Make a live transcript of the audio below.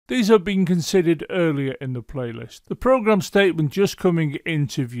These have been considered earlier in the playlist. The program statement just coming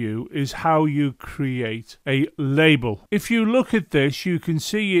into view is how you create a label. If you look at this, you can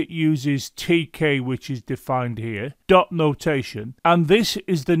see it uses TK, which is defined here, dot notation, and this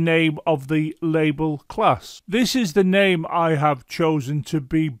is the name of the label class. This is the name I have chosen to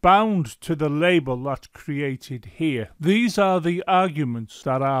be bound to the label that's created here. These are the arguments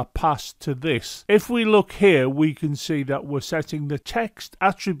that are passed to this. If we look here, we can see that we're setting the text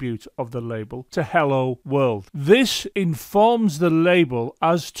attribute of the label to hello world. This informs the label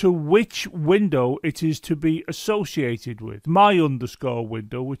as to which window it is to be associated with, my underscore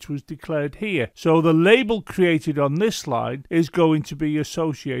window, which was declared here. So the label created on this line is going to be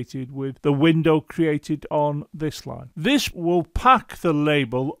associated with the window created on this line. This will pack the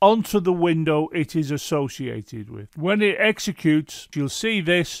label onto the window it is associated with. When it executes, you'll see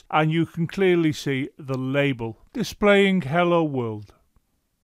this, and you can clearly see the label displaying hello world.